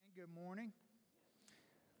Good morning.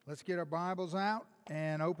 Let's get our Bibles out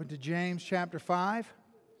and open to James chapter 5.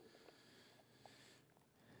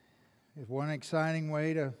 It's one exciting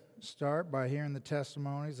way to start by hearing the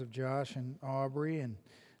testimonies of Josh and Aubrey, and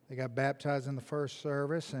they got baptized in the first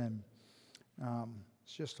service, and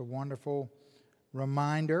it's just a wonderful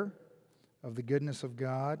reminder of the goodness of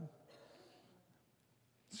God.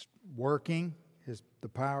 It's working, the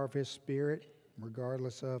power of His Spirit,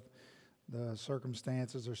 regardless of the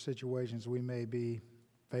circumstances or situations we may be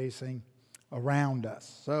facing around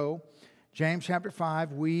us. So, James chapter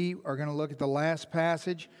 5, we are going to look at the last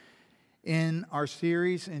passage in our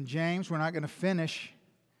series in James. We're not going to finish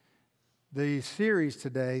the series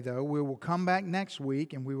today, though. We will come back next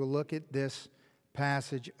week and we will look at this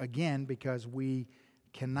passage again, because we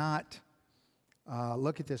cannot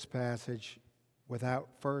look at this passage without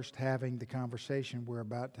first having the conversation we're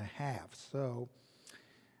about to have. So,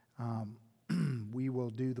 we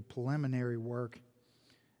will do the preliminary work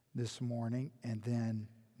this morning, and then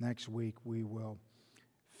next week we will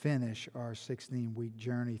finish our 16-week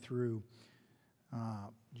journey through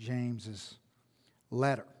James's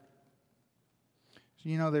letter.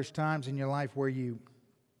 So, there's times in your life where you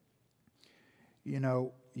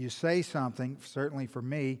say something. Certainly for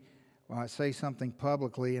me, I say something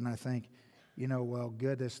publicly, and I think, well,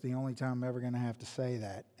 goodness, the only time I'm ever going to have to say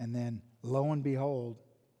that. And then, lo and behold,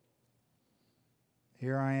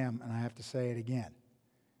 here I am, and I have to say it again.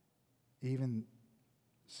 Even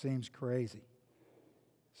seems crazy.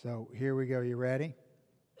 So here we go. You ready?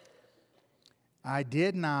 I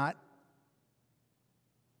did not,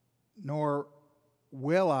 nor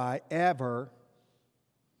will I ever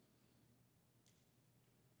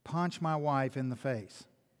punch my wife in the face.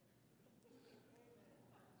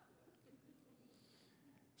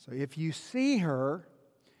 So if you see her,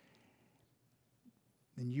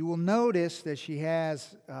 then you will notice that she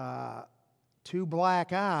has two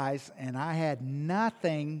black eyes, and I had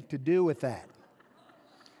nothing to do with that.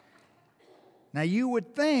 Now, you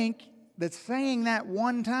would think that saying that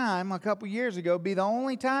one time a couple years ago would be the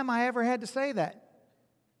only time I ever had to say that.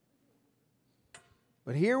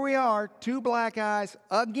 But here we are, two black eyes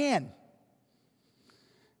again.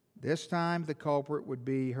 This time the culprit would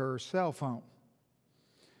be her cell phone.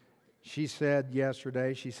 She said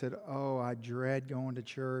yesterday, oh, I dread going to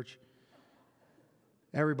church.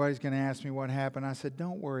 Everybody's going to ask me what happened. I said,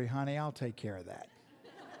 don't worry, honey, I'll take care of that.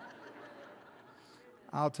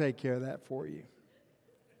 I'll take care of that for you.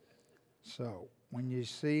 So, when you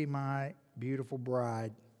see my beautiful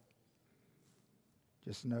bride,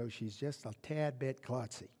 just know she's just a tad bit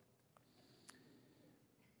klutzy.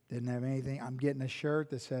 Didn't have anything. I'm getting a shirt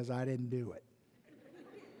that says I didn't do it.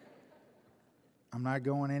 I'm not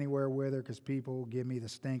going anywhere with her because people will give me the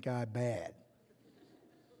stink eye bad.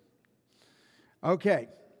 Okay,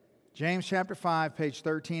 James chapter 5, page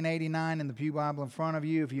 1389 in the Pew Bible in front of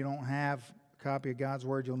you. If you don't have a copy of God's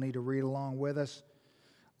Word, you'll need to read along with us.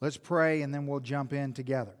 Let's pray, and then we'll jump in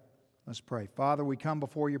together. Let's pray. Father, we come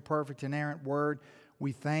before your perfect, inerrant Word.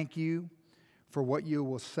 We thank you for what you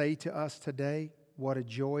will say to us today. What a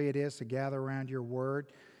joy it is to gather around your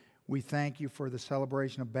Word. We thank you for the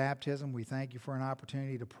celebration of baptism. We thank you for an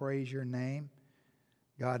opportunity to praise your name.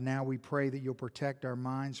 God, now we pray that you'll protect our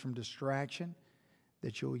minds from distraction,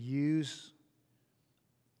 that you'll use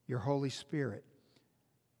your Holy Spirit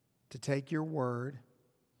to take your word,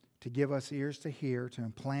 to give us ears to hear, to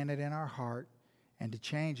implant it in our heart, and to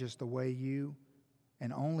change us the way you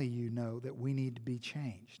and only you know that we need to be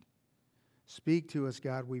changed. Speak to us,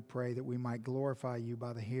 God, we pray, that we might glorify you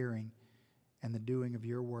by the hearing and the doing of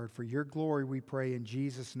your word. For your glory we pray in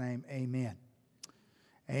Jesus' name, amen.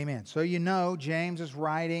 Amen. So James is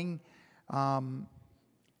writing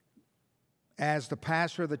as the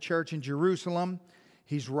pastor of the church in Jerusalem.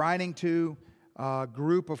 He's writing to a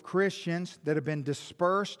group of Christians that have been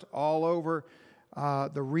dispersed all over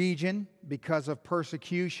the region because of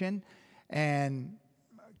persecution and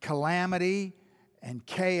calamity and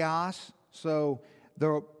chaos. So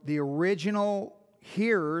the original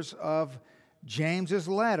hearers of James's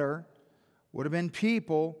letter would have been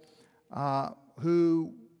people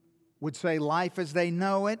who would say life as they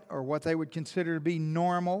know it, or what they would consider to be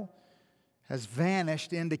normal, has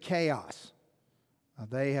vanished into chaos.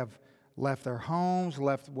 They have left their homes,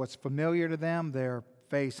 left what's familiar to them. They're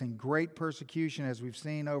facing great persecution, as we've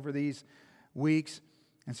seen over these weeks.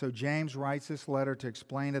 And so James writes this letter to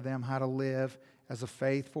explain to them how to live as a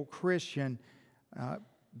faithful Christian,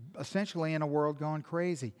 essentially in a world gone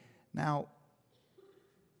crazy. Now,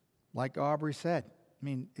 like Aubrey said,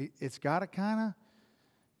 it's got to kind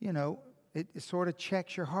of, it sort of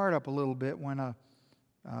checks your heart up a little bit when a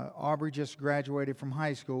Aubrey just graduated from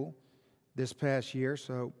high school this past year,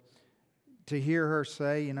 so to hear her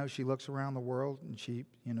say, she looks around the world and she,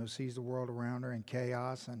 sees the world around her in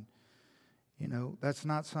chaos, and, that's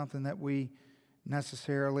not something that we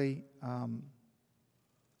necessarily,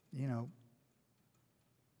 we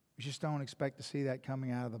just don't expect to see that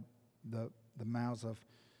coming out of the mouths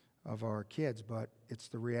of our kids, but it's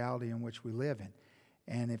the reality in which we live in.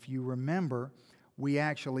 And if you remember, we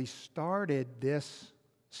actually started this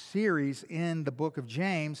series in the book of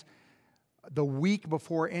James the week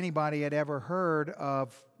before anybody had ever heard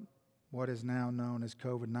of what is now known as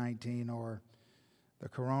COVID-19 or the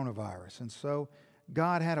coronavirus. And so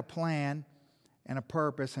God had a plan and a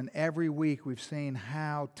purpose, and every week we've seen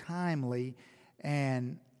how timely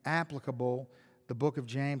and applicable the book of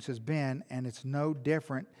James has been, and it's no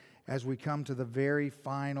different as we come to the very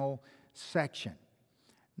final section.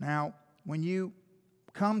 Now, when you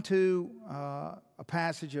come to a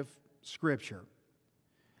passage of Scripture,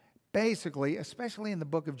 basically, especially in the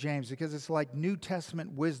book of James, because it's like New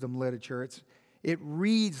Testament wisdom literature, it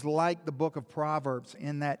reads like the book of Proverbs,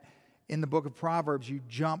 in that in the book of Proverbs you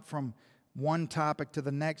jump from one topic to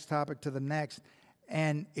the next topic to the next,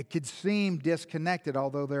 and it could seem disconnected,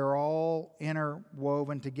 although they're all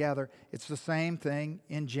interwoven together. It's the same thing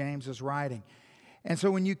in James's writing. And so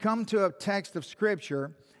when you come to a text of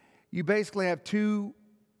Scripture, you basically have two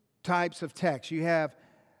types of text. You have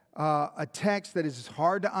a text that is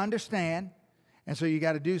hard to understand, and so you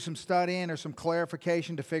got to do some studying or some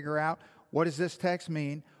clarification to figure out, what does this text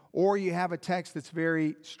mean? Or you have a text that's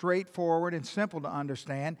very straightforward and simple to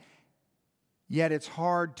understand, yet it's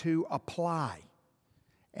hard to apply.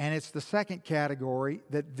 And it's the second category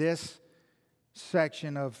that this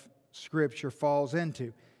section of Scripture falls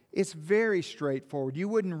into. It's very straightforward. You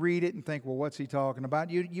wouldn't read it and think, well, what's he talking about?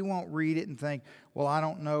 You won't read it and think, well, I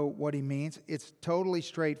don't know what he means. It's totally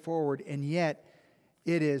straightforward, and yet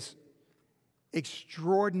it is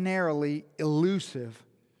extraordinarily elusive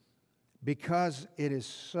because it is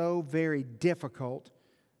so very difficult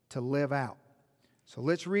to live out. So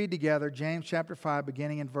let's read together James chapter 5,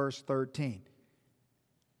 beginning in verse 13.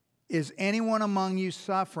 Is anyone among you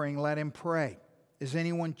suffering? Let him pray. Is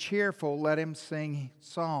anyone cheerful? Let him sing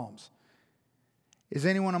psalms. Is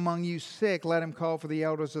anyone among you sick? Let him call for the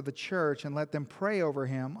elders of the church and let them pray over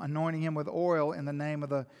him, anointing him with oil in the name of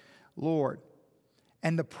the Lord.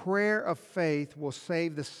 And the prayer of faith will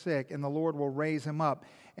save the sick, and the Lord will raise him up.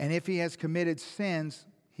 And if he has committed sins,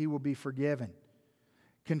 he will be forgiven.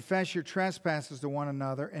 Confess your trespasses to one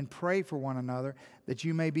another and pray for one another that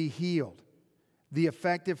you may be healed. The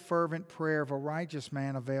effective, fervent prayer of a righteous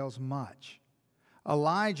man avails much.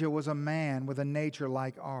 Elijah was a man with a nature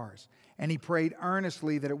like ours, and he prayed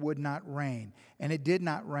earnestly that it would not rain. And it did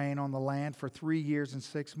not rain on the land for 3 years and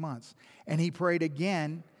 6 months. And he prayed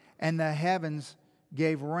again, and the heavens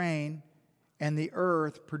gave rain, and the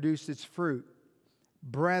earth produced its fruit.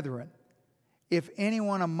 Brethren, if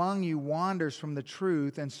anyone among you wanders from the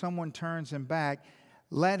truth and someone turns him back,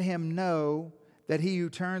 let him know that he who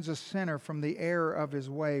turns a sinner from the error of his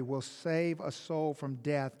way will save a soul from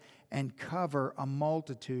death and cover a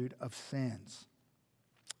multitude of sins.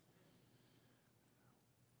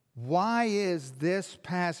 Why is this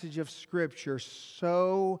passage of Scripture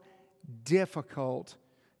so difficult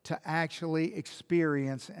to actually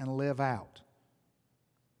experience and live out?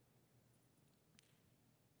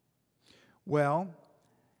 Well,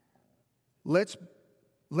 let's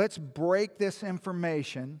break this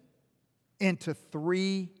information into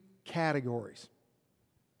 3 categories.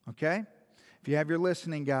 Okay? If you have your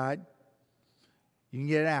listening guide, you can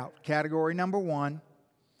get it out. Category number 1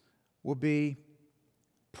 will be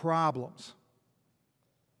problems.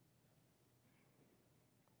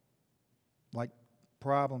 Like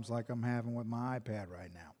problems like I'm having with my iPad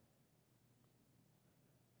right now.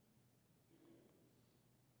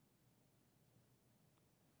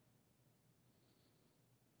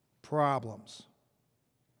 Problems.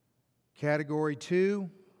 Category 2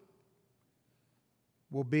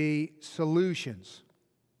 will be solutions.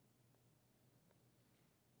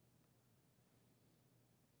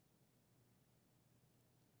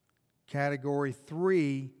 Category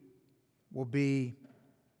 3 will be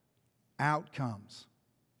outcomes.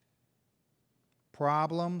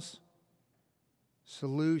 Problems,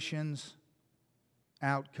 solutions,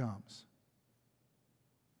 outcomes.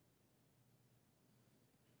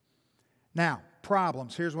 Now,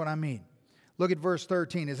 problems, here's what I mean. Look at verse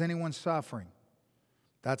 13. Is anyone suffering?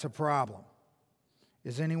 That's a problem.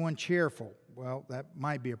 Is anyone cheerful? Well, that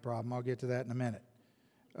might be a problem. I'll get to that in a minute.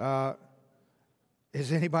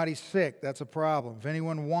 Is anybody sick? That's a problem. If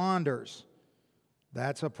anyone wanders,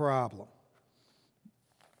 that's a problem.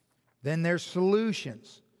 Then there's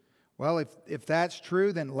solutions. Well, if that's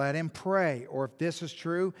true, then let him pray. Or if this is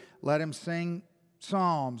true, let him sing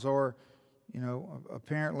psalms. Or,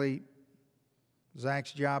 apparently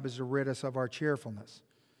Zach's job is to rid us of our cheerfulness.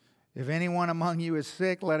 If anyone among you is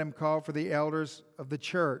sick, let him call for the elders of the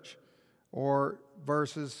church. Or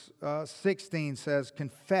verses 16 says,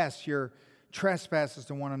 confess your trespasses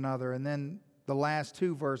to one another. And then the last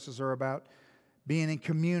two verses are about being in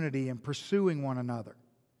community and pursuing one another.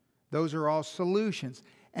 Those are all solutions.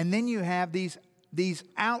 And then you have these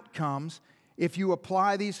outcomes. If you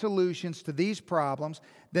apply these solutions to these problems,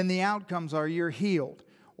 then the outcomes are you're healed,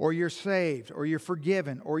 or you're saved, or you're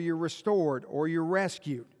forgiven, or you're restored, or you're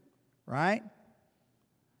rescued. Right?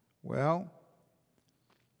 Well,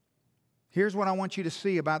 here's what I want you to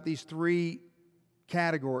see about these three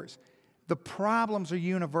categories. The problems are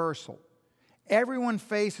universal. Everyone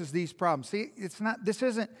faces these problems. See,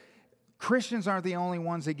 Christians aren't the only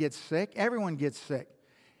ones that get sick. Everyone gets sick.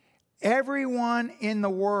 Everyone in the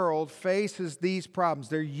world faces these problems.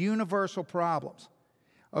 They're universal problems.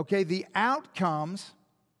 Okay, the outcomes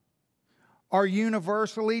are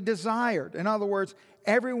universally desired. In other words,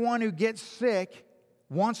 everyone who gets sick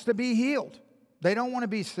wants to be healed. They don't want to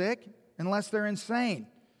be sick unless they're insane.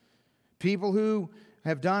 People who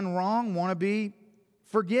have done wrong want to be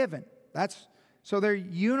forgiven. So they're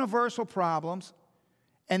universal problems,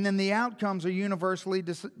 and then the outcomes are universally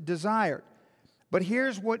desired. But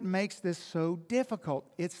here's what makes this so difficult.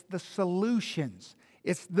 It's the solutions.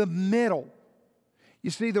 It's the middle. You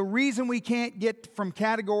see, the reason we can't get from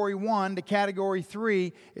category 1 to category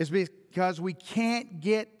 3 is because we can't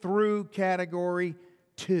get through category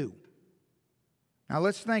 2. Now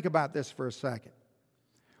let's think about this for a second.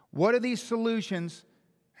 What do these solutions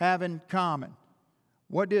have in common?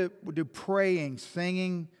 What do praying,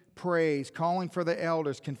 singing praise, calling for the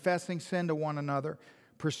elders, confessing sin to one another,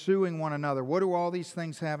 pursuing one another, what do all these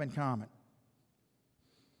things have in common?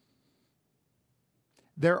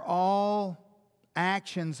 They're all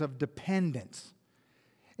actions of dependence.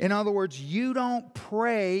 In other words, you don't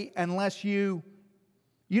pray unless you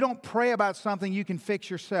don't pray about something you can fix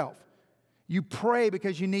yourself. You pray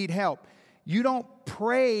because you need help. You don't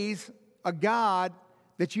praise a God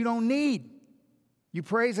that you don't need. You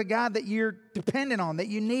praise a God that you're dependent on, that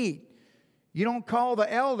you need. You don't call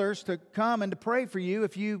the elders to come and to pray for you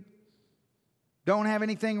if you don't have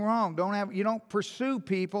anything wrong. You don't pursue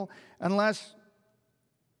people unless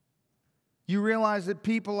you realize that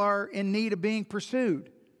people are in need of being pursued.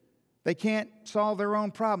 They can't solve their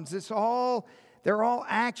own problems. They're all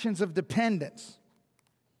actions of dependence.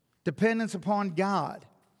 Dependence upon God.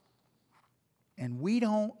 And we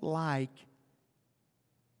don't like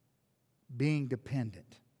being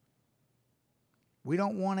dependent. We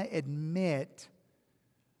don't want to admit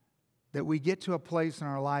that we get to a place in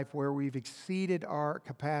our life where we've exceeded our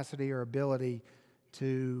capacity or ability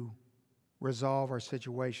to resolve our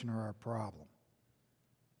situation or our problem.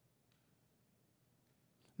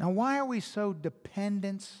 Now, why are we so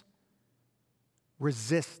dependence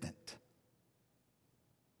resistant?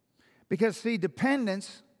 Because, see,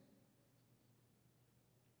 dependence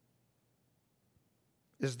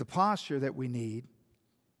is the posture that we need.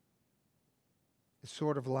 It's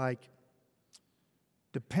sort of like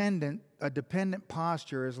a dependent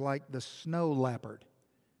posture is like the snow leopard.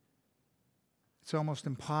 It's almost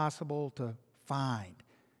impossible to find.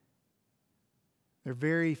 There are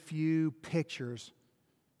very few pictures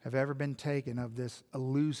have ever been taken of this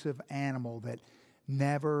elusive animal that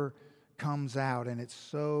never comes out, and it's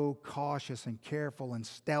so cautious and careful and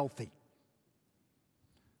stealthy.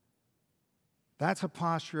 That's a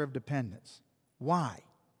posture of dependence. Why?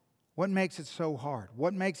 What makes it so hard?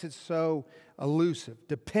 What makes it so elusive?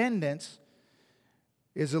 Dependence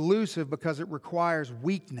is elusive because it requires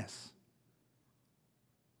weakness.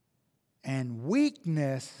 And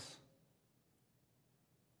weakness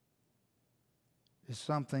is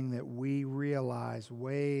something that we realize,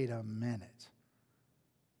 wait a minute.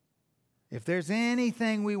 If there's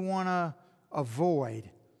anything we want to avoid,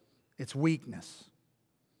 it's weakness,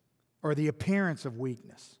 or the appearance of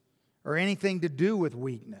weakness, or anything to do with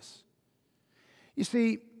weakness. You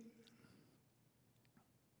see,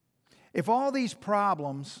 if all these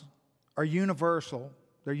problems are universal,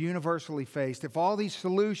 they're universally faced, if all these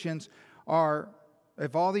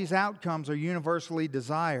if all these outcomes are universally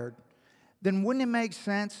desired, then wouldn't it make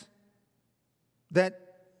sense that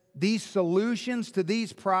these solutions to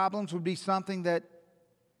these problems would be something that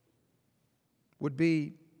would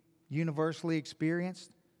be universally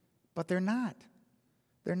experienced? But they're not.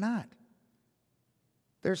 They're not.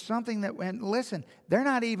 There's something that, and listen, they're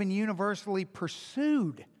not even universally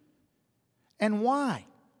pursued. And why?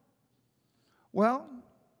 Well,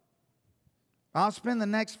 I'll spend the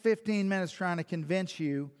next 15 minutes trying to convince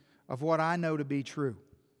you of what I know to be true.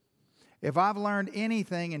 If I've learned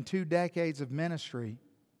anything in 2 decades of ministry,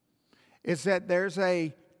 it's that there's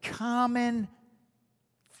a common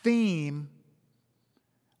theme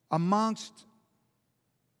amongst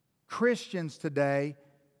Christians today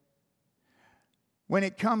when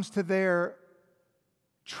it comes to their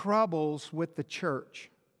troubles with the church.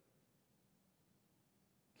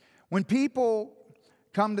 When people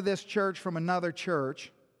come to this church from another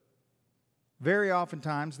church, very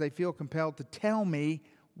oftentimes they feel compelled to tell me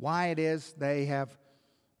why it is they have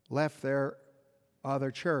left their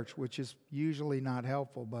other church, which is usually not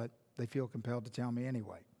helpful, but they feel compelled to tell me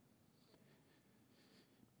anyway.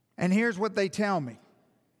 And here's what they tell me.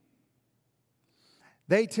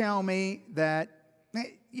 They tell me that,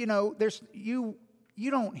 you know, you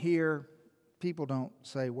don't hear, people don't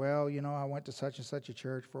say, well, you know, I went to such and such a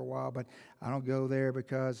church for a while, but I don't go there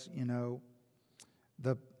because, you know,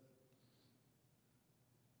 the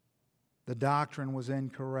doctrine was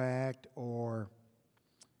incorrect, or,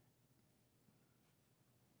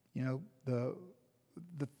 you know,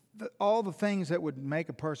 all the things that would make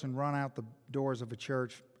a person run out the doors of a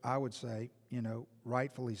church, I would say, you know,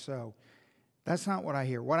 rightfully so. That's not what I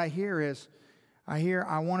hear. What I hear is,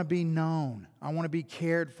 I want to be known. I want to be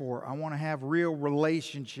cared for. I want to have real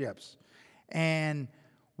relationships. And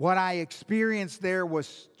what I experienced there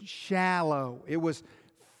was shallow. It was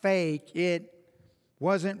fake. It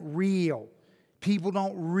wasn't real. People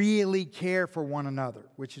don't really care for one another,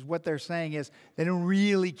 which is what they're saying is they don't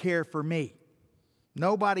really care for me.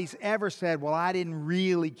 Nobody's ever said, well, I didn't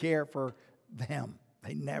really care for them.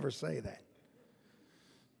 They never say that.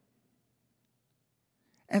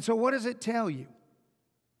 And so what does it tell you?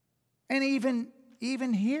 And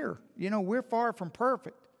even here, you know, we're far from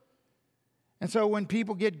perfect. And so when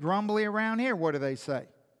people get grumbly around here, what do they say?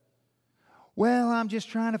 Well, I'm just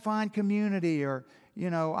trying to find community, or, you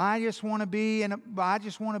know, I just want to be in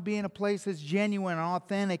a place that's genuine and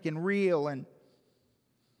authentic and real, and,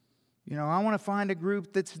 you know, I want to find a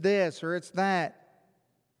group that's this or it's that.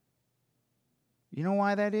 You know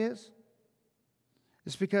why that is?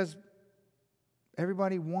 It's because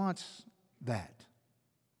everybody wants that.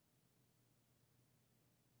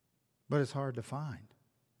 But it's hard to find.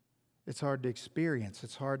 It's hard to experience.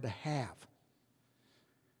 It's hard to have.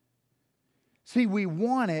 See, we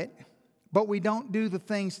want it, but we don't do the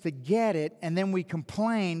things to get it, and then we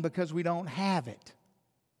complain because we don't have it.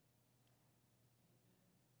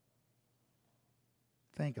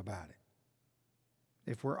 Think about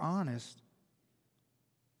it. If we're honest,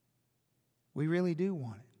 we really do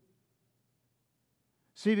want it.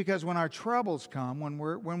 See, because when our troubles come, when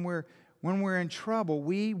we're in trouble,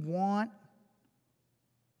 we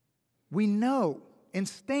know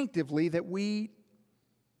instinctively that we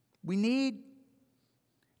need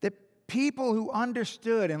that people who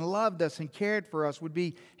understood and loved us and cared for us would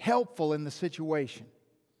be helpful in the situation.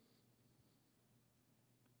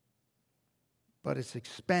 But it's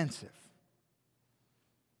expensive.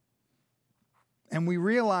 And we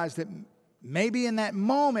realize that maybe in that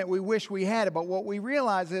moment we wish we had it, but what we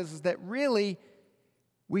realize is that really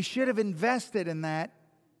we should have invested in that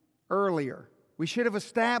earlier. We should have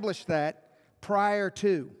established that prior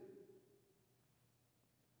to.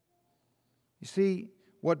 You see,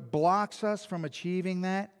 what blocks us from achieving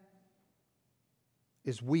that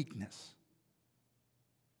is weakness.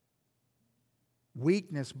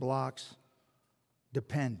 Weakness blocks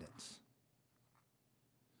dependence.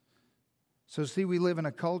 So see, we live in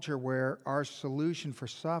a culture where our solution for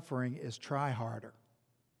suffering is try harder.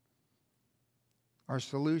 Our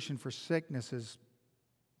solution for sickness is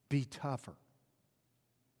be tougher.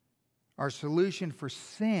 Our solution for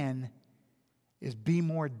sin is be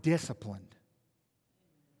more disciplined.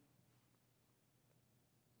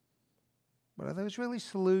 But are those really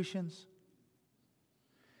solutions?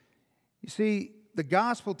 You see, the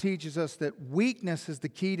gospel teaches us that weakness is the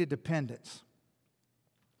key to dependence.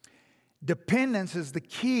 Dependence is the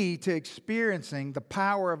key to experiencing the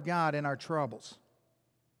power of God in our troubles.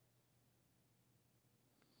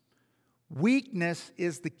 Weakness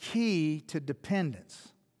is the key to dependence.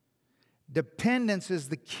 Dependence is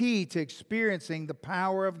the key to experiencing the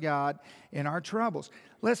power of God in our troubles.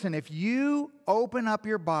 Listen, if you open up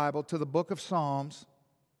your Bible to the book of Psalms,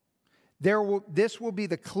 this will be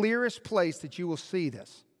the clearest place that you will see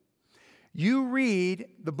this. You read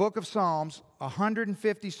the book of Psalms,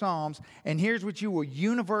 150 Psalms, and here's what you will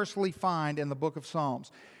universally find in the book of Psalms.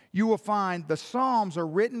 You will find the Psalms are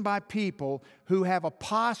written by people who have a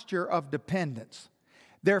posture of dependence.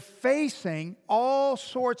 They're facing all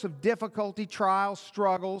sorts of difficulty, trials,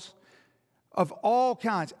 struggles, of all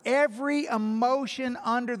kinds. Every emotion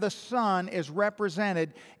under the sun is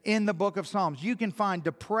represented in the book of Psalms. You can find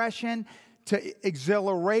depression to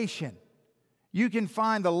exhilaration. You can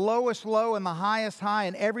find the lowest low and the highest high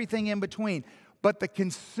and everything in between. But the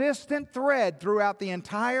consistent thread throughout the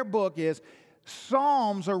entire book is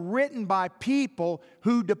Psalms are written by people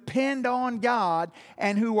who depend on God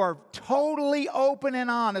and who are totally open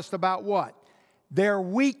and honest about what? Their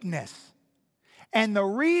weakness. And the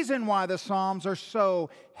reason why the Psalms are so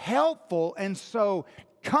helpful and so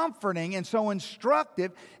comforting and so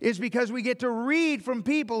instructive is because we get to read from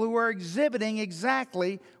people who are exhibiting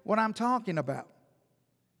exactly what I'm talking about.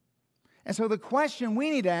 And so the question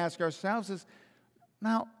we need to ask ourselves is,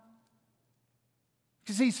 now,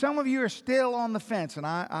 you see, some of you are still on the fence, and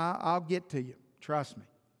I'll get to you. Trust me.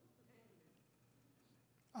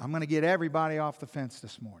 I'm going to get everybody off the fence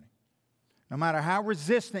this morning. No matter how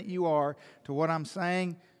resistant you are to what I'm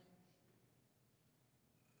saying,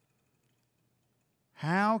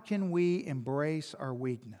 how can we embrace our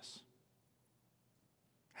weakness?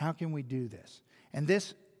 How can we do this? And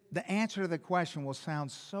the answer to the question will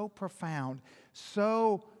sound so profound,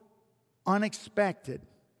 so unexpected.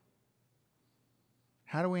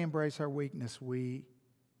 How do we embrace our weakness? We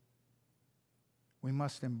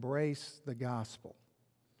must embrace the gospel.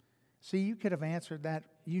 See, you could have answered that.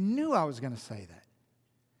 You knew I was going to say that.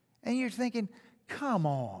 And you're thinking, come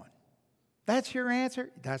on. That's your answer?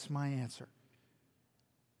 That's my answer.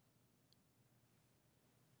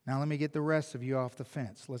 Now let me get the rest of you off the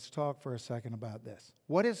fence. Let's talk for a second about this.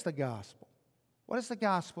 What is the gospel? What does the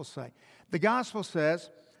gospel say? The gospel says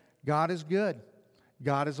God is good.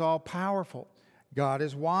 God is all powerful. God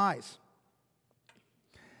is wise.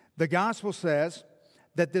 The gospel says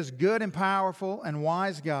that this good and powerful and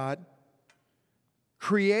wise God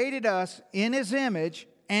created us in His image,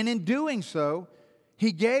 and in doing so,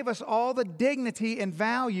 He gave us all the dignity and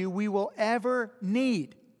value we will ever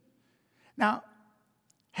need. Now,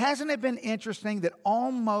 hasn't it been interesting that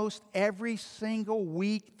almost every single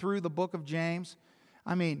week through the book of James,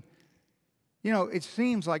 I mean, it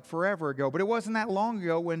seems like forever ago, but it wasn't that long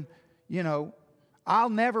ago when, I'll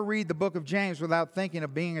never read the book of James without thinking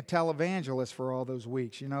of being a televangelist for all those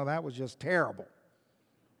weeks. That was just terrible.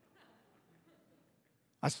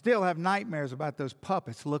 I still have nightmares about those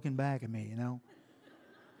puppets looking back at me,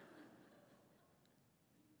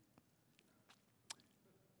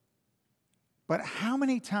 But how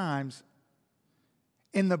many times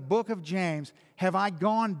in the book of James have I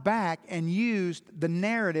gone back and used the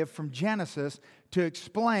narrative from Genesis to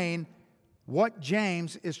explain what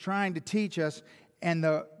James is trying to teach us and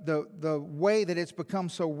the way that it's become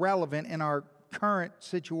so relevant in our current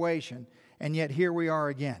situation, and yet here we are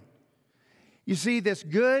again. You see, this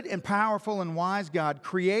good and powerful and wise God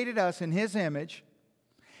created us in His image,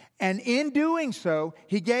 and in doing so,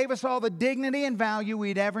 He gave us all the dignity and value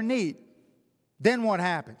we'd ever need. Then what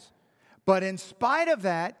happens? But in spite of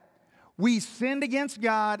that, we sinned against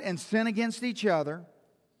God and sin against each other,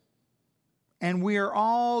 and we are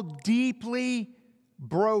all deeply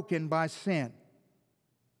broken by sin.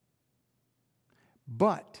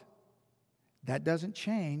 But that doesn't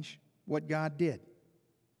change what God did.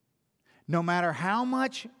 No matter how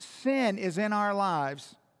much sin is in our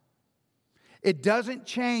lives, it doesn't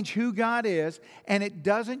change who God is, and it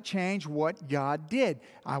doesn't change what God did.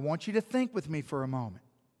 I want you to think with me for a moment.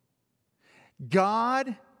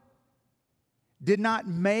 God did not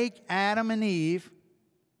make Adam and Eve,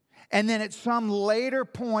 and then at some later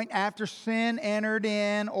point after sin entered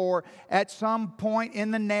in, or at some point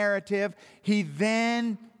in the narrative, He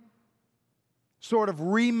then sort of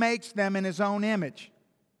remakes them in His own image.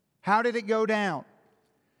 How did it go down?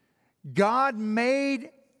 God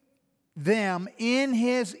made them in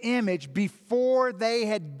His image before they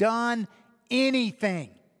had done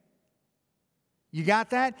anything. You got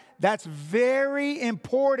that? That's very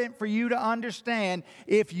important for you to understand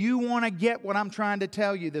if you want to get what I'm trying to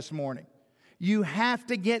tell you this morning. You have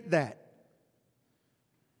to get that.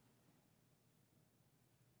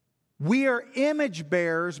 We are image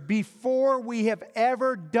bearers before we have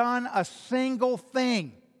ever done a single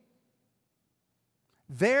thing.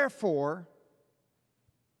 Therefore,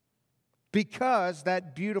 because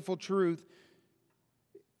that beautiful truth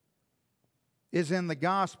is in the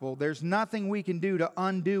gospel, there's nothing we can do to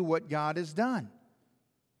undo what God has done.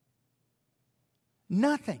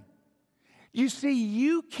 Nothing. You see,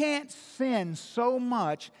 you can't sin so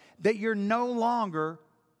much that you're no longer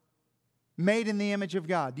made in the image of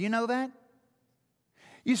God. Do you know that?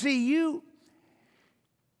 You see,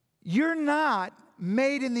 you're not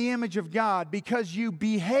made in the image of God because you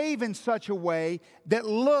behave in such a way that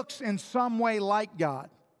looks in some way like God.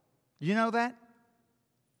 You know that?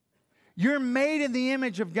 You're made in the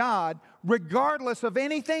image of God regardless of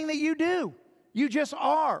anything that you do. You just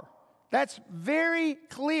are. That's very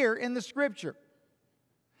clear in the Scripture.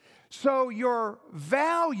 So your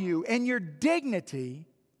value and your dignity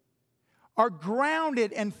are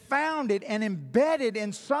grounded and founded and embedded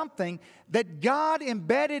in something that God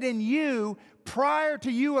embedded in you prior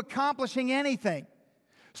to you accomplishing anything.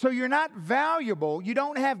 So you're not valuable, you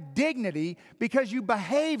don't have dignity because you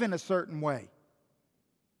behave in a certain way.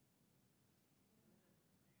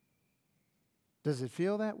 Does it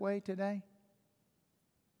feel that way today?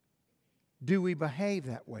 Do we behave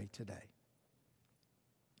that way today?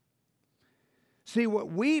 See, what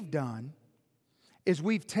we've done is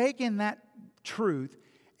we've taken that truth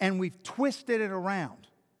and we've twisted it around.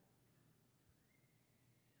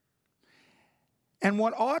 And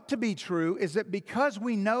what ought to be true is that because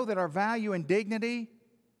we know that our value and dignity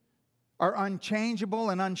are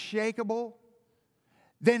unchangeable and unshakable,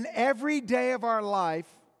 then every day of our life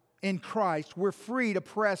in Christ, we're free to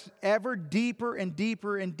press ever deeper and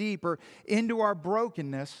deeper and deeper into our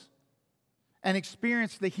brokenness and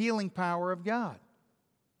experience the healing power of God.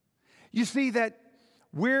 You see that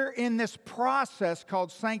we're in this process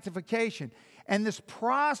called sanctification, and this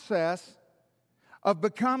process of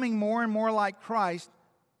becoming more and more like Christ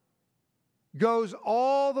goes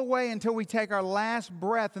all the way until we take our last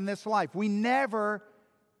breath in this life. We never,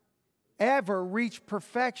 ever reach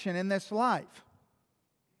perfection in this life.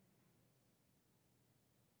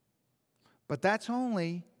 But that's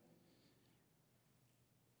only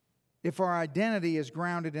if our identity is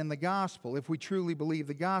grounded in the gospel, if we truly believe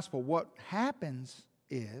the gospel. What happens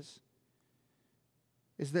is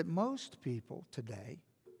that most people today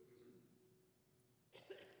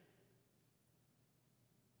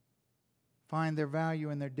find their value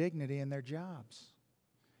and their dignity in their jobs.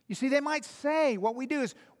 You see, they might say, what we do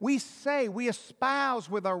is we espouse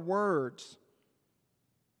with our words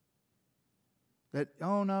that,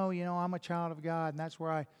 oh no, I'm a child of God and that's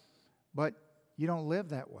where but you don't live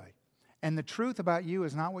that way. And the truth about you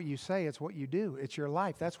is not what you say, it's what you do. It's your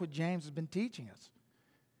life. That's what James has been teaching us.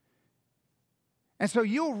 And so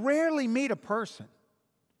you'll rarely meet a person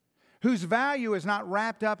whose value is not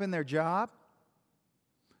wrapped up in their job,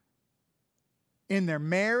 in their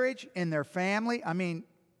marriage, in their family,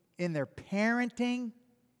 in their parenting,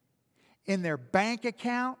 in their bank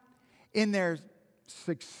account, in their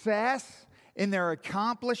success, in their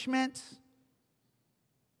accomplishments,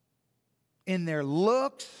 in their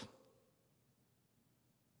looks.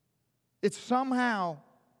 It's somehow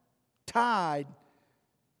tied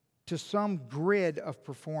to some grid of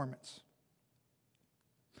performance.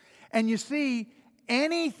 And you see,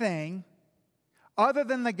 anything other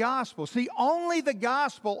than the gospel, only the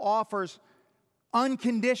gospel offers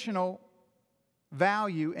unconditional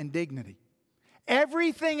value and dignity.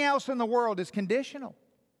 Everything else in the world is conditional.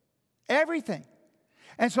 Everything.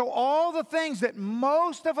 And so all the things that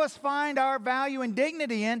most of us find our value and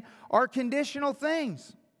dignity in are conditional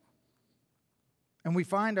things. And we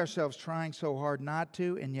find ourselves trying so hard not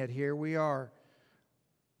to, and yet here we are,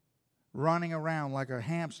 running around like a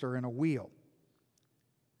hamster in a wheel.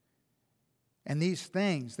 And these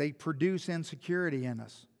things, they produce insecurity in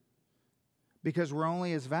us because we're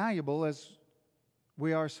only as valuable as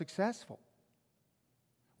we are successful.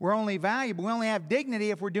 We're only valuable, we only have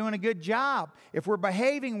dignity if we're doing a good job, if we're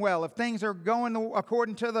behaving well, if things are going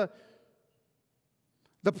according to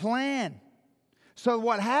the plan. So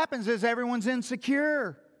what happens is everyone's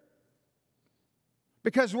insecure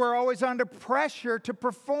because we're always under pressure to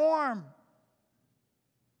perform.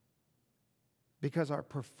 Because our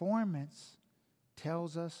performance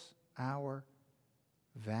tells us our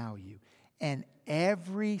value. And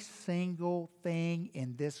every single thing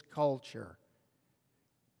in this culture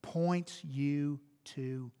points you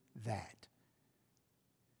to that.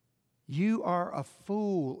 You are a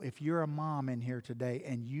fool if you're a mom in here today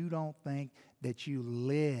and you don't think that you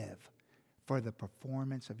live for the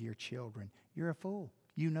performance of your children. You're a fool.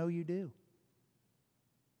 You know you do.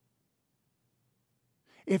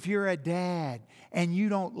 If you're a dad and you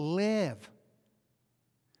don't live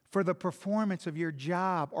for the performance of your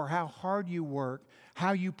job or how hard you work,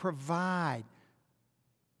 how you provide,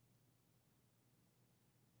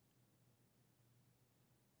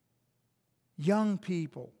 young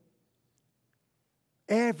people,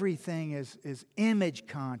 everything is image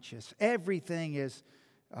conscious. Everything is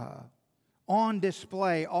on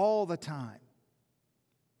display all the time.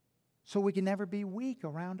 So we can never be weak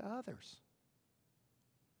around others.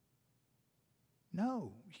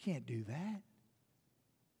 No, you can't do that.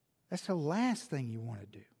 That's the last thing you want to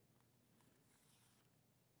do.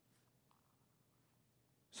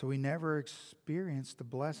 So we never experience the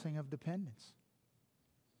blessing of dependence.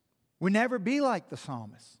 We never be like the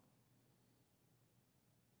psalmist.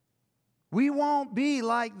 We won't be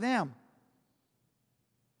like them.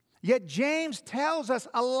 Yet James tells us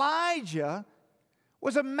Elijah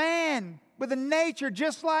was a man with a nature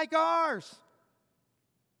just like ours.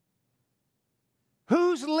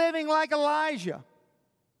 Who's living like Elijah?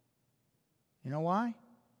 You know why?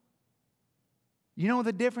 You know what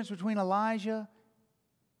the difference between Elijah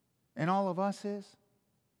and all of us is?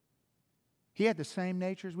 He had the same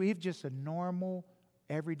nature as we. He's just a normal,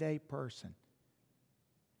 everyday person.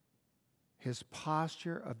 His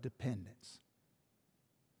posture of dependence.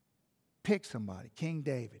 Pick somebody. King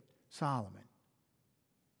David, Solomon,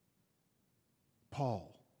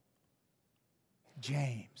 Paul,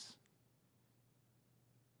 James.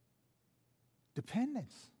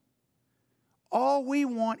 Dependence. All we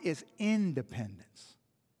want is independence.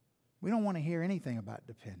 We don't want to hear anything about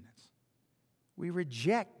dependence. We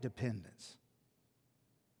reject dependence.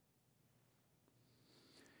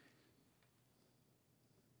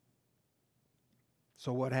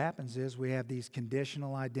 So what happens is we have these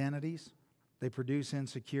conditional identities. They produce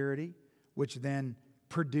insecurity, which then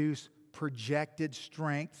produce projected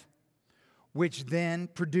strength, which then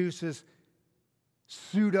produces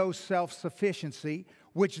pseudo self-sufficiency,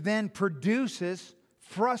 which then produces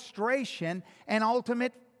frustration and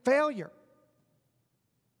ultimate failure.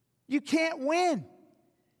 You can't win.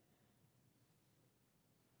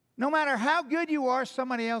 No matter how good you are,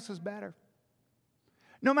 somebody else is better.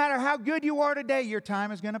 No matter how good you are today, your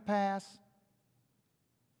time is going to pass.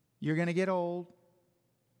 You're going to get old.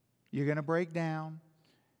 You're going to break down.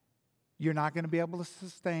 You're not going to be able to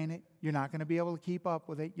sustain it. You're not going to be able to keep up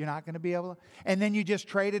with it. You're not going to be able to. And then you just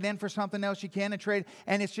trade it in for something else you can and trade.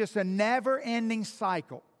 And it's just a never-ending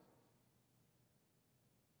cycle.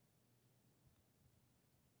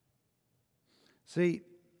 See,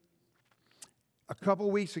 a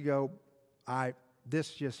couple weeks ago,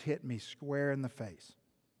 this just hit me square in the face.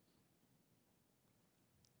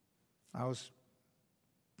 I was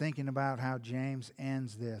thinking about how James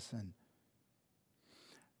ends this. And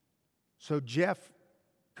so Jeff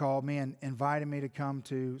called me and invited me to come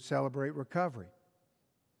to Celebrate Recovery.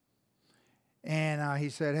 And he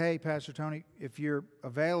said, hey, Pastor Tony, if you're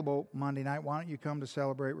available Monday night, why don't you come to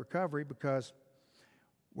Celebrate Recovery? Because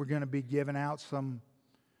we're going to be giving out some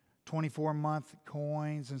 24-month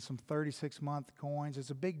coins and some 36-month coins. It's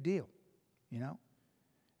a big deal, you know.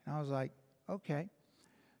 And I was like, okay.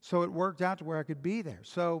 So it worked out to where I could be there.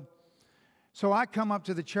 So I come up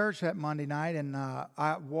to the church that Monday night, and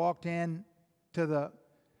I walked in to the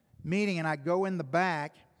meeting, and I go in the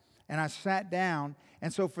back, and I sat down.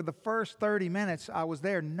 And so for the first 30 minutes I was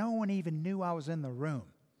there, no one even knew I was in the room.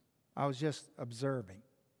 I was just observing.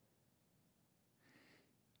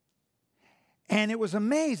 And it was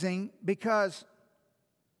amazing because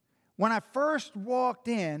when I first walked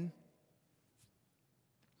in,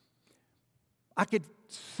 I could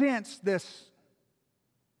sense this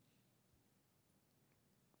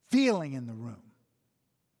feeling in the room.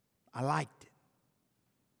 I liked it.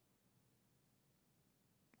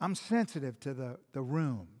 I'm sensitive to the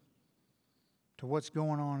room, to what's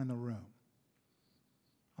going on in the room.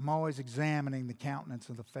 I'm always examining the countenance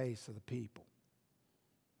of the face of the people.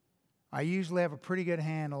 I usually have a pretty good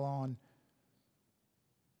handle on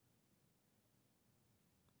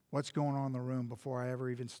what's going on in the room before I ever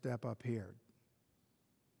even step up here.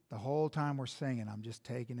 The whole time we're singing, I'm just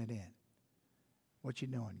taking it in. What you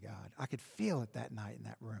doing, God? I could feel it that night in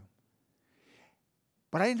that room.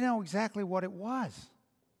 But I didn't know exactly what it was.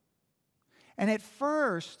 And at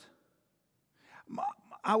first,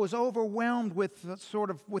 I was overwhelmed with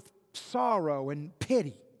sorrow and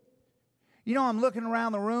pity. You know, I'm looking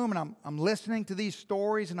around the room and I'm listening to these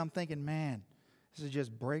stories and I'm thinking, man, this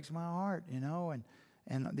just breaks my heart, you know,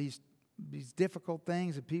 and these difficult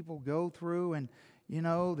things that people go through, and you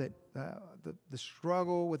know that the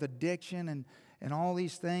struggle with addiction and all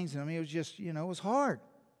these things. I mean, it was just, you know, it was hard.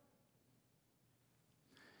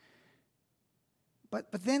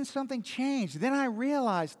 But then something changed. Then I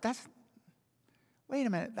realized wait a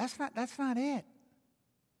minute, that's not it.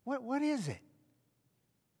 What is it?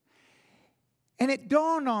 And it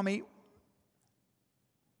dawned on me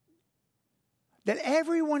that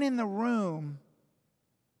everyone in the room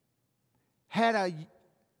had a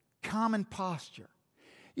common posture.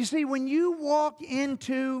 You see, when you walk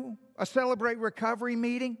into a Celebrate Recovery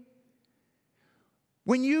meeting,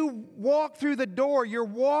 when you walk through the door, you're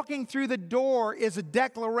walking through the door is a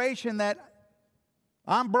declaration that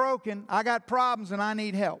I'm broken, I got problems, and I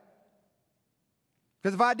need help.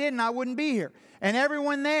 Because if I didn't, I wouldn't be here. And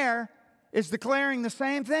everyone there is declaring the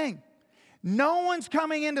same thing. No one's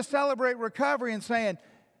coming in to celebrate recovery and saying,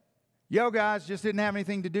 yo, guys, just didn't have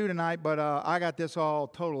anything to do tonight, but I got this all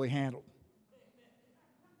totally handled.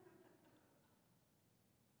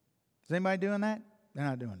 Is anybody doing that? They're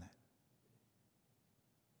not doing that.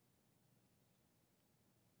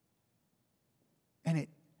 And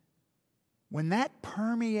when that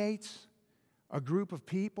permeates a group of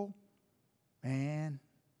people, man,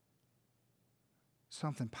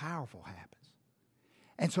 something powerful happens.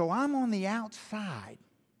 And so I'm on the outside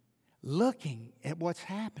looking at what's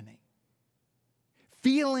happening,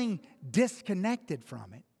 feeling disconnected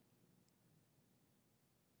from it.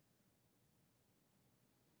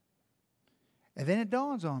 And then it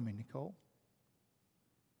dawns on me, Nicole.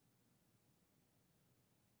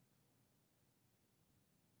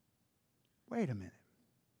 Wait a minute.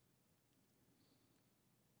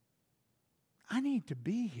 I need to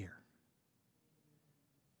be here.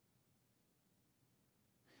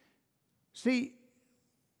 See,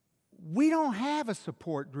 we don't have a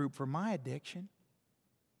support group for my addiction,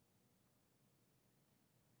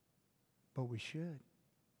 but we should.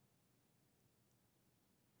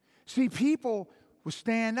 See, people will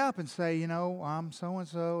stand up and say, you know, I'm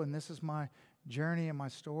so-and-so, and this is my journey and my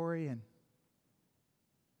story, and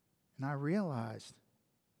I realized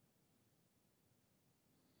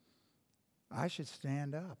I should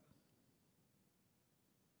stand up.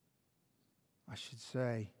 I should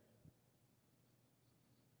say,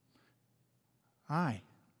 hi,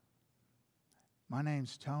 my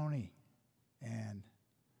name's Tony, and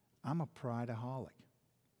I'm a prideaholic.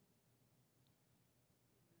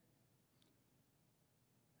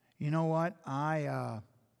 You know what? I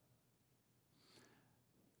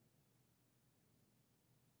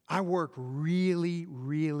work really,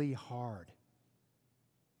 really hard.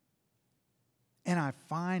 And I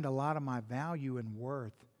find a lot of my value and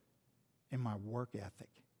worth in my work ethic.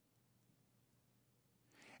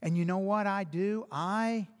 And you know what I do?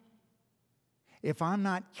 If I'm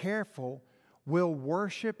not careful, will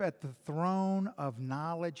worship at the throne of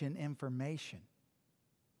knowledge and information.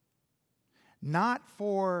 Not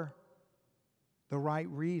for the right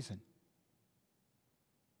reason,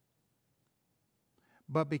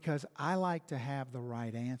 but because I like to have the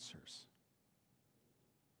right answers.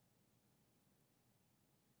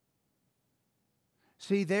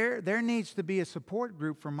 See, there needs to be a support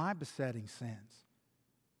group for my besetting sins.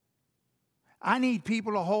 I need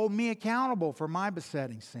people to hold me accountable for my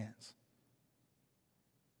besetting sins.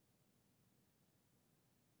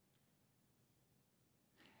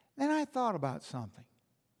 Then I thought about something.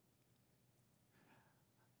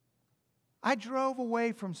 I drove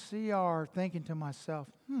away from CR thinking to myself,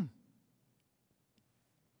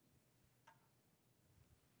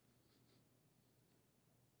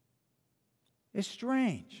 it's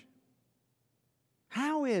strange.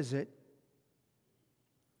 How is it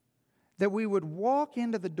that we would walk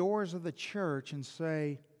into the doors of the church and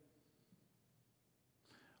say,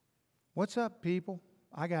 what's up, people?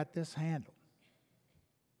 I got this handled.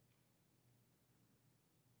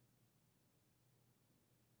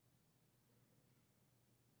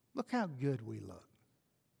 Look how good we look.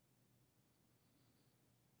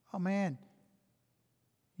 Oh, man,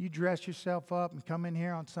 you dress yourself up and come in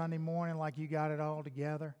here on Sunday morning like you got it all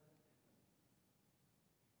together.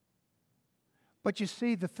 But you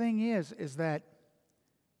see, the thing is that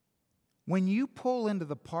when you pull into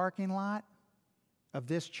the parking lot of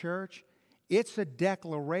this church, it's a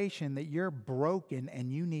declaration that you're broken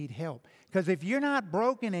and you need help. Because if you're not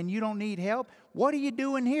broken and you don't need help, what are you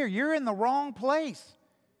doing here? You're in the wrong place.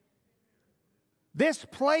 This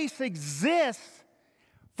place exists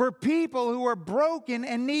for people who are broken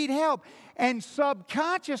and need help. And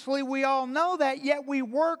subconsciously, we all know that, yet we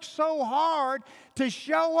work so hard to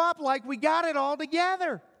show up like we got it all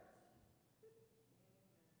together.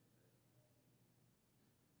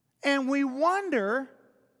 And we wonder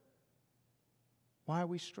why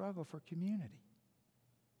we struggle for community.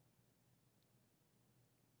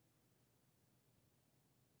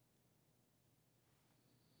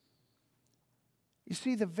 You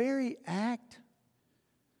see, the very act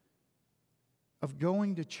of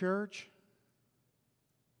going to church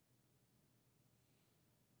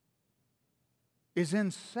is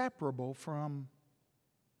inseparable from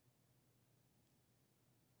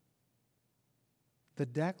the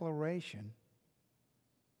declaration,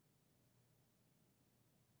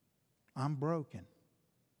 I'm broken.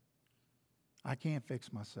 I can't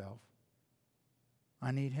fix myself.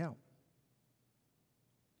 I need help.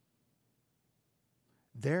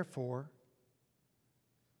 Therefore,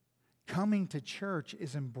 coming to church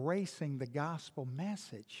is embracing the gospel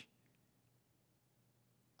message.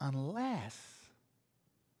 unless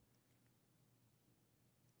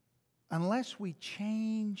we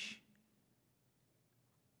change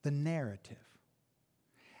the narrative,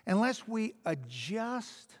 unless we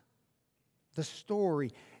adjust the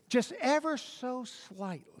story just ever so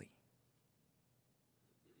slightly.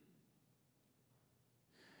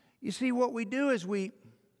 You see, what we do is we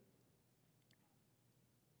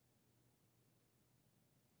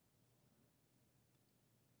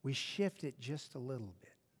shift it just a little bit.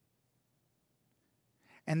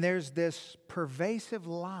 And there's this pervasive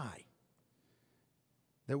lie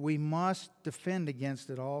that we must defend against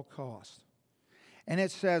at all costs. And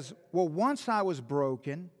it says, well, once I was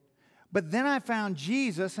broken, but then I found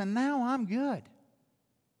Jesus, and now I'm good.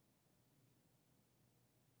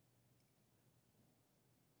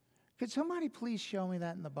 Could somebody please show me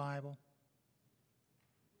that in the Bible?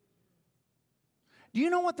 Do you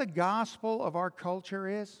know what the gospel of our culture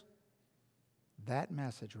is? That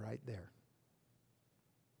message right there.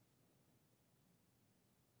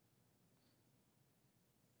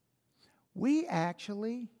 We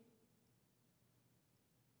actually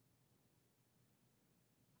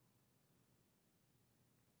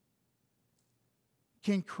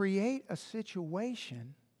can create a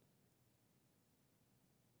situation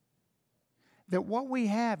that what we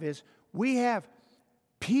have is we have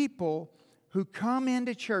people who come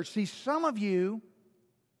into church. See, some of you,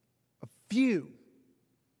 a few,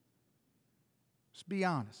 let's be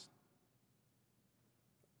honest,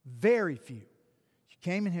 very few, you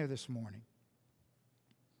came in here this morning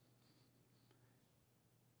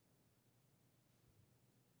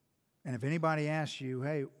and if anybody asks you,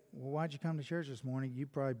 hey, well, why'd you come to church this morning? You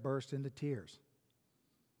probably burst into tears.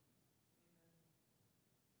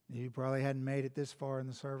 You probably hadn't made it this far in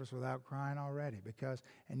the service without crying already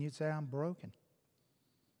and you'd say, I'm broken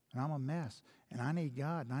and I'm a mess and I need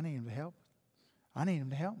God and I need Him to help. I need Him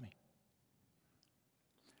to help me.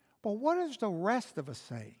 But what is the rest of us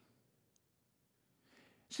saying?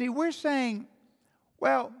 See, we're saying,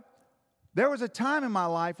 well, there was a time in my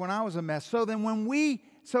life when I was a mess.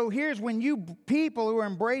 So here's when you people who are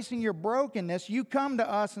embracing your brokenness, you come to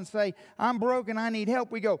us and say, I'm broken, I need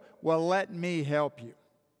help. We go, well, let me help you.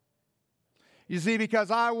 You see,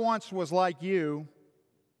 because I once was like you,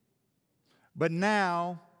 but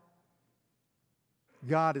now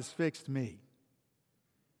God has fixed me.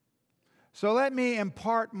 So let me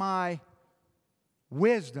impart my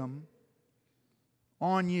wisdom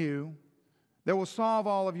on you that will solve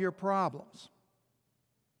all of your problems.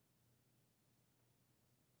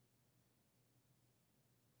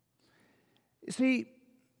 You see,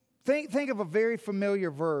 think of a very familiar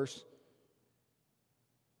verse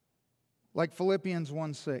like Philippians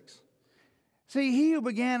 1:6. See, he who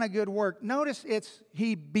began a good work, notice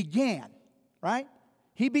he began, right?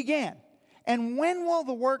 He began. And when will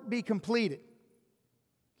the work be completed?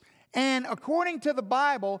 And according to the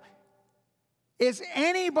Bible, is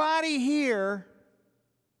anybody here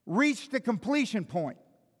reached the completion point?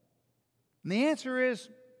 And the answer is,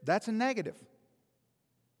 that's a negative.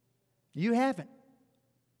 You haven't.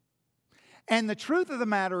 And the truth of the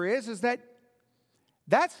matter is that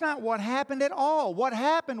that's not what happened at all. What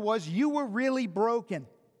happened was you were really broken.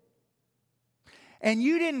 And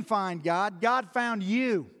you didn't find God. God found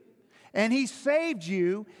you. And He saved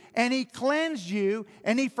you. And He cleansed you.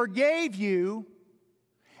 And He forgave you.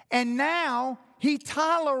 And now He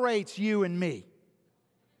tolerates you and me.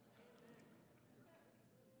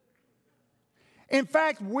 In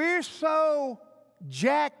fact, we're so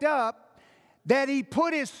jacked up that He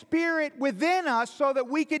put His Spirit within us so that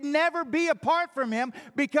we could never be apart from Him,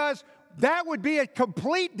 because that would be a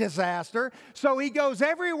complete disaster. So He goes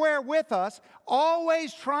everywhere with us,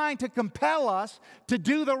 always trying to compel us to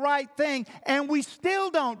do the right thing, and we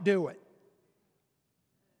still don't do it.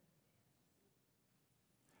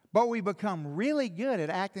 But we become really good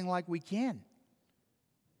at acting like we can.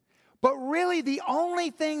 But really, the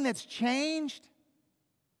only thing that's changed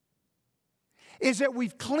is that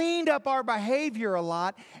we've cleaned up our behavior a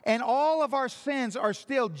lot, and all of our sins are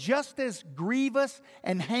still just as grievous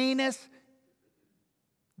and heinous.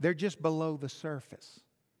 They're just below the surface.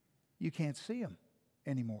 You can't see them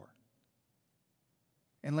anymore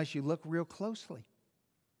unless you look real closely.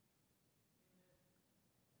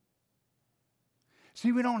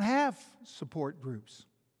 See, we don't have support groups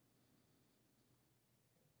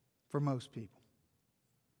for most people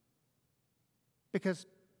because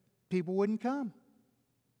people wouldn't come.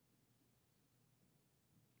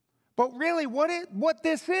 But really, what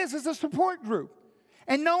this is a support group.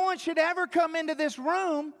 And no one should ever come into this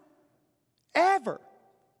room, ever,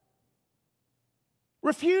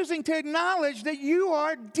 refusing to acknowledge that you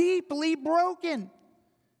are deeply broken.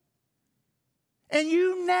 And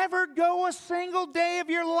you never go a single day of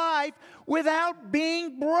your life without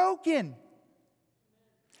being broken.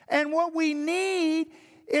 And what we need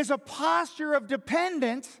is a posture of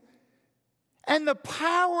dependence, and the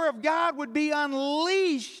power of God would be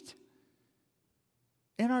unleashed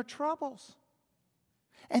in our troubles.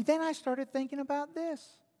 And then I started thinking about this.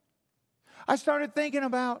 I started thinking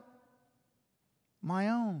about my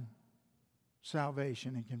own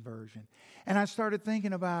salvation and conversion. And I started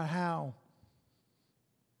thinking about how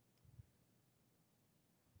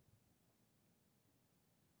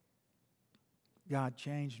God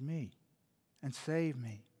changed me and saved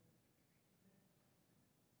me.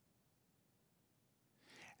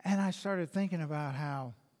 And I started thinking about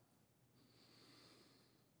how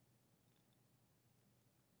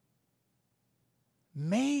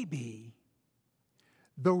maybe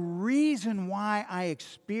the reason why I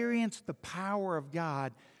experienced the power of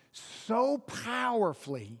God so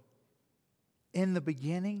powerfully in the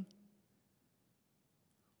beginning,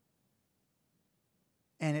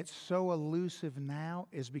 and it's so elusive now,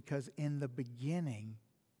 is because in the beginning,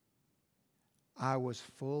 I was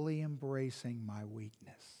fully embracing my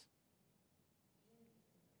weakness.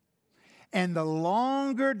 And the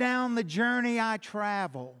longer down the journey I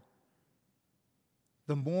travel,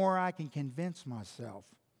 the more I can convince myself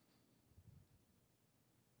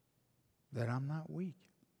that I'm not weak.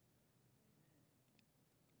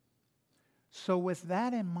 So with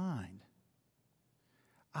that in mind,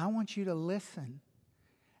 I want you to listen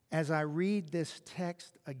as I read this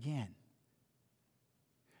text again.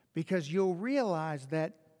 Because you'll realize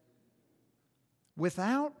that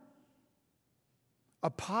without a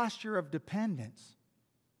posture of dependence,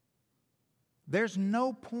 there's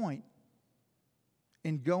no point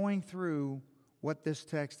in going through what this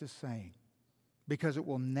text is saying, because it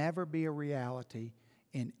will never be a reality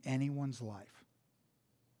in anyone's life.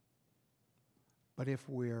 But if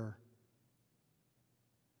we're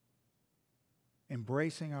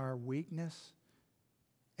embracing our weakness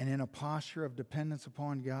and in a posture of dependence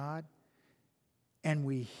upon God, and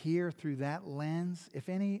we hear through that lens, if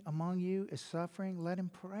any among you is suffering, let him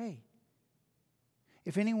pray.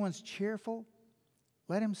 If anyone's cheerful,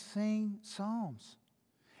 let him sing psalms.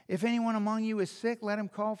 If anyone among you is sick, let him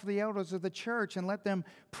call for the elders of the church and let them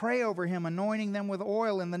pray over him, anointing them with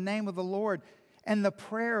oil in the name of the Lord. And the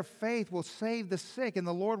prayer of faith will save the sick, and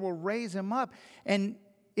the Lord will raise him up. And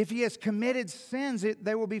if he has committed sins,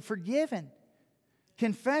 they will be forgiven.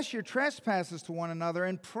 Confess your trespasses to one another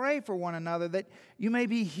and pray for one another that you may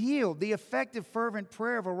be healed. The effective, fervent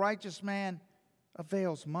prayer of a righteous man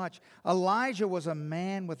avails much. Elijah was a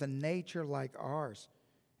man with a nature like ours,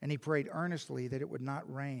 and he prayed earnestly that it would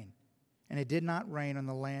not rain. And it did not rain on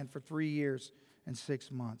the land for 3 years and 6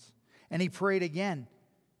 months. And he prayed again,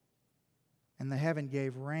 and the heaven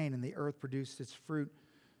gave rain, and the earth produced its fruit.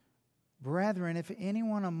 Brethren, if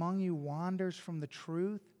anyone among you wanders from the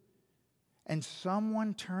truth, and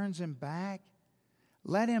someone turns him back,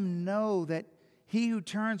 let him know that he who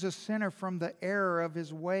turns a sinner from the error of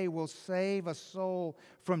his way will save a soul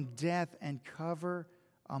from death and cover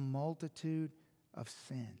a multitude of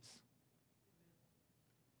sins.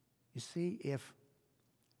 You see, if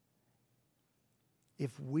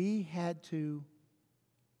we had to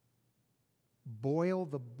boil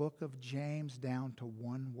the book of James down to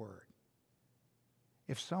one word,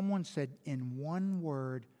 if someone said in one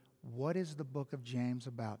word, what is the book of James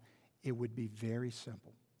about? It would be very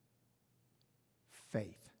simple.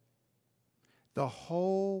 Faith. The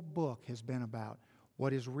whole book has been about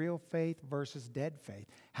what is real faith versus dead faith.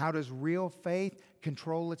 How does real faith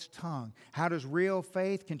control its tongue? How does real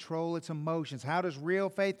faith control its emotions? How does real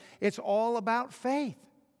faith? It's all about faith.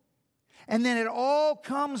 And then it all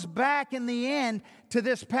comes back in the end to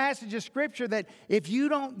this passage of Scripture that if you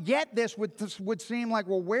don't get this, would seem like,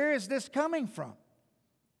 well, where is this coming from?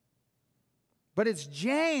 But it's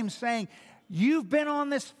James saying, you've been on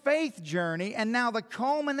this faith journey, and now the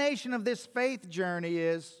culmination of this faith journey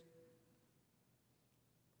is,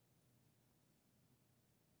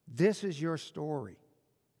 this is your story.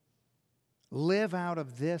 Live out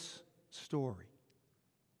of this story.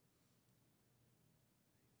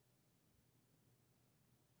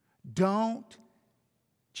 Don't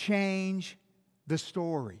change the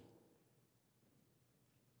story.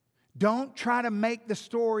 Don't try to make the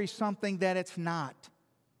story something that it's not.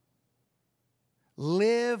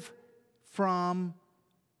 Live from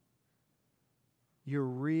your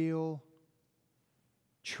real,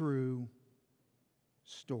 true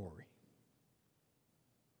story.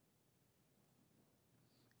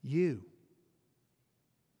 You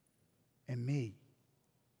and me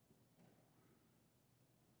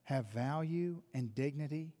have value and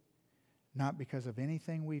dignity not because of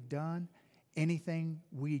anything we've done, anything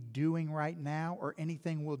we're doing right now, or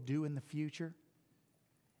anything we'll do in the future.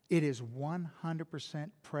 It is 100%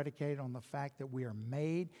 predicated on the fact that we are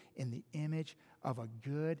made in the image of a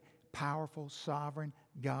good, powerful, sovereign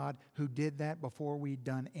God who did that before we'd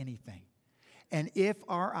done anything. And if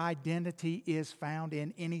our identity is found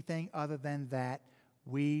in anything other than that,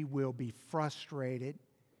 we will be frustrated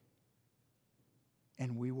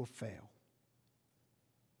and we will fail.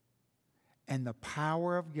 And the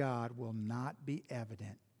power of God will not be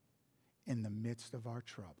evident in the midst of our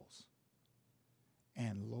troubles.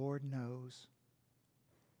 And Lord knows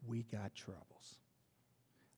we got troubles.